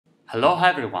Hello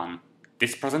everyone!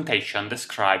 This presentation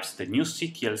describes the new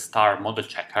CTL star model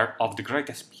checker of the Great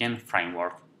SPN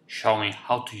framework, showing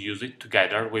how to use it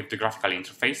together with the graphical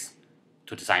interface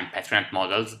to design Petri Net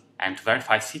models and to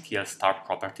verify CTL star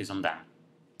properties on them.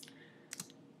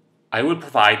 I will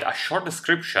provide a short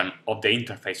description of the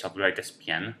interface of Great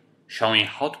SPN, showing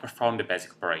how to perform the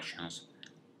basic operations.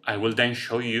 I will then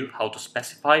show you how to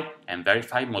specify and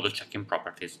verify model checking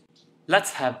properties.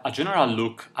 Let's have a general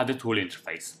look at the tool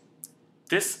interface.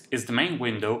 This is the main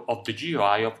window of the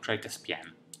GUI of Great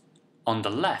SPN. On the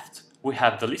left, we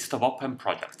have the list of open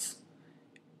projects.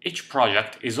 Each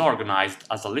project is organized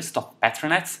as a list of Petri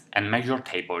Nets and measure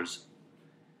tables.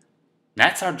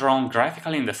 Nets are drawn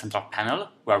graphically in the central panel,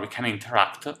 where we can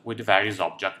interact with the various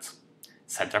objects,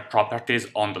 set their properties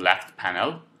on the left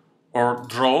panel, or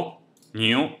draw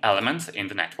new elements in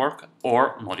the network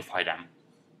or modify them.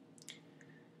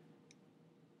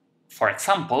 For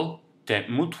example, the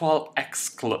mutual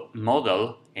excl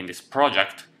model in this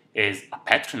project is a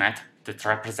Petri Net that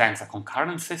represents a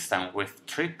concurrent system with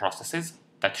three processes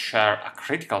that share a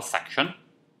critical section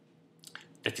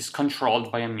that is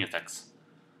controlled by a mutex.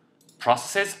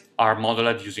 Processes are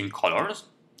modeled using colors,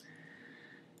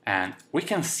 and we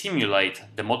can simulate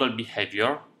the model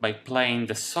behavior by playing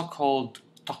the so-called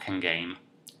token game.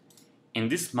 In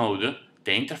this mode,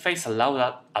 the interface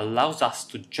allows us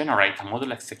to generate a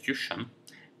model execution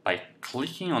by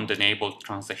clicking on the enabled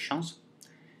transitions,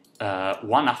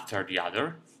 one after the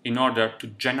other, in order to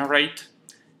generate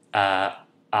a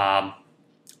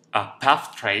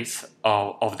path trace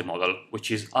of the model, which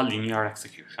is a linear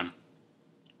execution.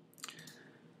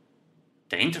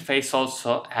 The interface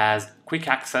also has quick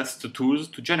access to tools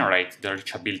to generate the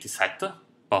reachability set,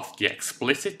 both the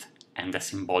explicit and the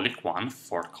symbolic one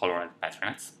for colored Petri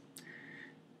Nets.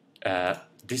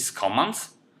 These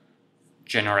commands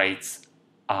generates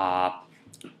a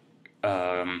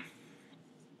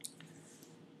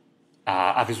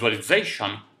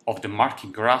visualization of the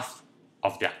marking graph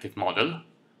of the active model,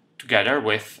 together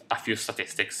with a few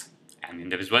statistics. And in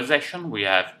the visualization, we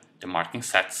have the marking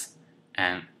sets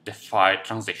and the file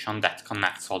transition that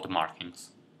connects all the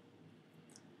markings.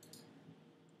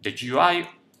 The GUI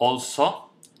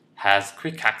also has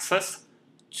quick access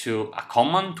to a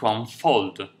command to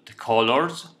unfold the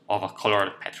colors of a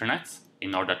colored Petri Net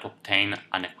in order to obtain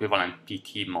an equivalent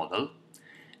PT model,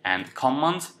 and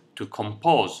commands to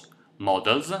compose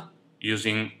models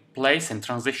using place and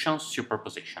transition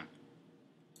superposition.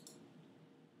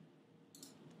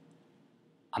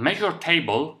 A measure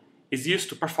table is used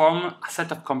to perform a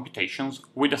set of computations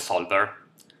with a solver.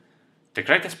 The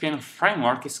Great SPN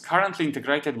framework is currently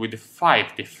integrated with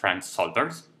 5 different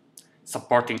solvers,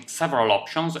 supporting several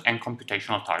options and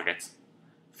computational targets.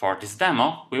 For this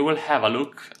demo, we will have a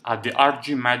look at the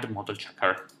RGMed model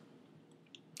checker.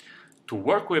 To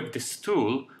work with this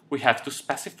tool, we have to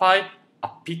specify a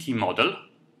PT model,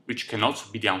 which can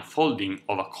also be the unfolding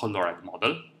of a colored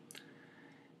model,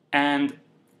 and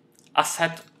a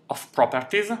set of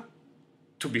properties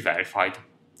to be verified.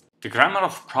 The grammar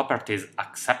of properties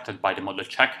accepted by the model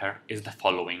checker is the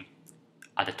following.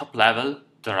 At the top level,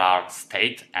 there are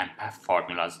state and path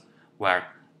formulas, where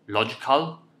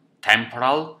logical,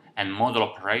 temporal, and model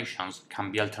operations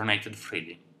can be alternated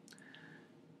freely.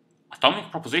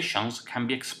 Atomic propositions can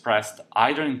be expressed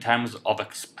either in terms of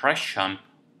expression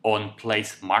on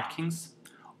place markings,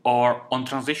 or on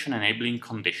transition enabling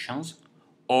conditions,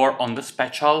 or on the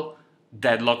special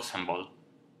deadlock symbol.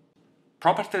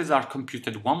 Properties are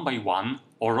computed one by one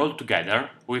or all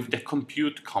together with the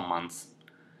compute commands.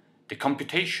 The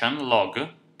computation log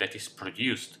that is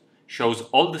produced shows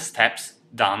all the steps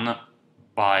done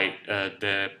by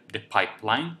the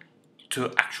pipeline to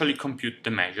actually compute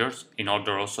the measures, in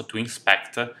order also to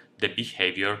inspect the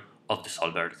behavior of the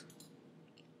solvers.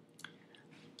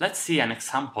 Let's see an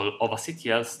example of a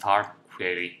CTL star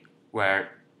query where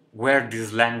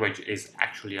this language is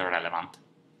actually relevant.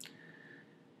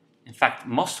 In fact,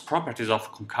 most properties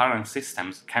of concurrent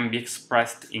systems can be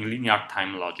expressed in linear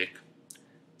time logic.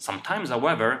 Sometimes,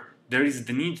 however, there is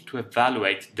the need to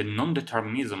evaluate the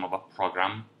non-determinism of a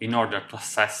program in order to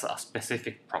assess a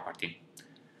specific property.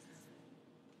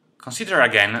 Consider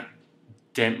again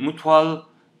the mutual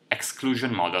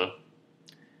exclusion model.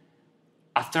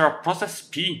 After a process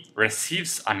P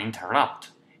receives an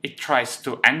interrupt, it tries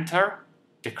to enter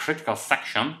the critical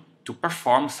section to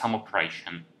perform some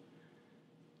operation.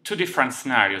 Two different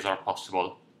scenarios are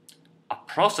possible. A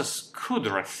process could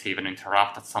receive an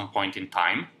interrupt at some point in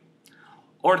time,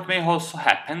 or it may also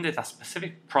happen that a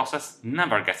specific process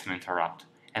never gets an interrupt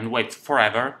and waits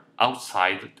forever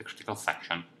outside the critical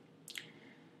section.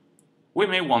 we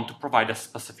may want to provide a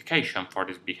specification for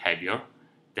this behavior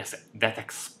that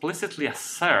explicitly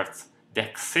asserts the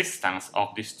existence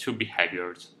of these two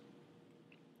behaviors.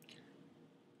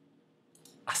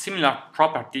 A similar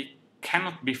property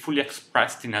cannot be fully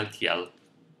expressed in LTL,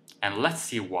 and let's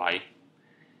see why.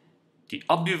 The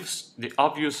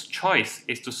obvious choice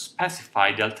is to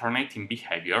specify the alternating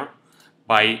behavior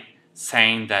by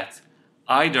saying that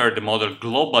either the model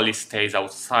globally stays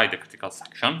outside the critical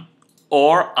section,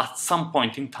 or at some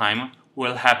point in time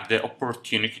will have the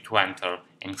opportunity to enter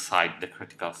inside the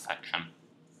critical section.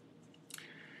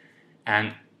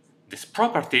 And this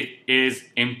property is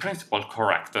in principle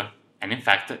correct, and in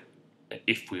fact,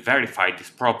 if we verify this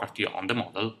property on the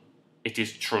model, it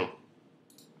is true.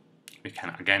 We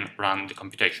can again run the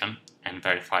computation and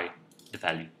verify the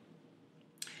value.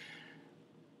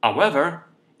 However,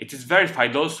 it is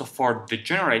verified also for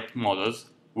degenerate models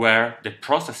where the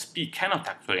process P cannot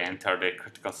actually enter the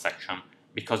critical section,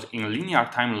 because in linear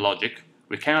time logic,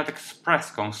 we cannot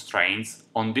express constraints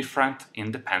on different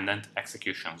independent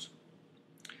executions.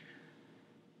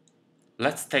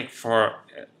 Let's take for,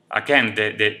 again,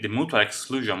 the mutual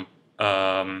exclusion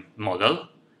model.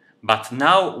 But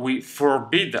now we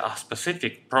forbid a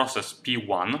specific process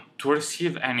P1 to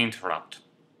receive an interrupt.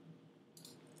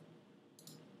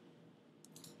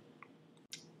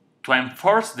 To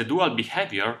enforce the dual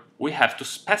behavior, we have to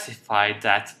specify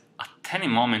that at any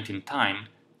moment in time,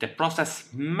 the process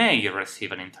may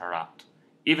receive an interrupt,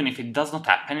 even if it does not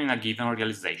happen in a given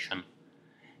realization.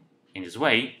 In this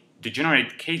way,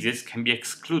 degenerate cases can be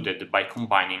excluded by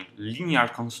combining linear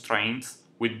constraints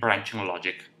with branching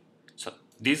logic. So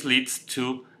this leads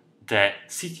to the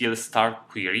CTL star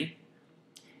query,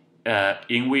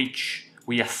 in which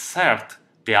we assert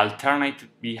the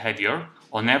alternate behavior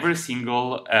on every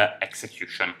single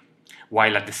execution,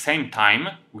 while at the same time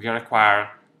we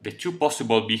require the two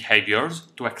possible behaviors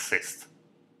to exist.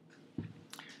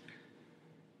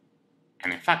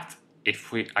 And in fact,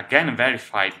 if we again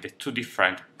verify the two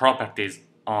different properties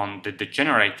on the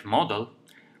degenerate model,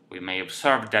 we may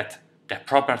observe that the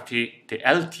property, the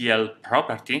LTL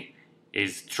property,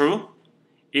 is true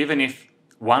even if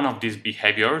one of these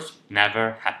behaviors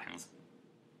never happens.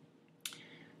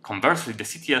 Conversely, the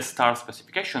CTL star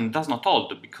specification does not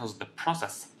hold because the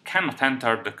process cannot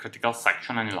enter the critical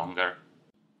section any longer.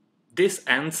 This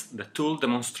ends the tool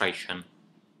demonstration.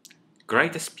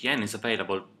 GreatSPN is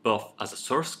available both as a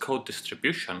source code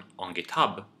distribution on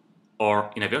GitHub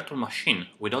or in a virtual machine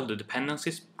with all the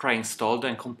dependencies pre-installed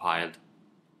and compiled.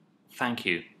 Thank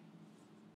you.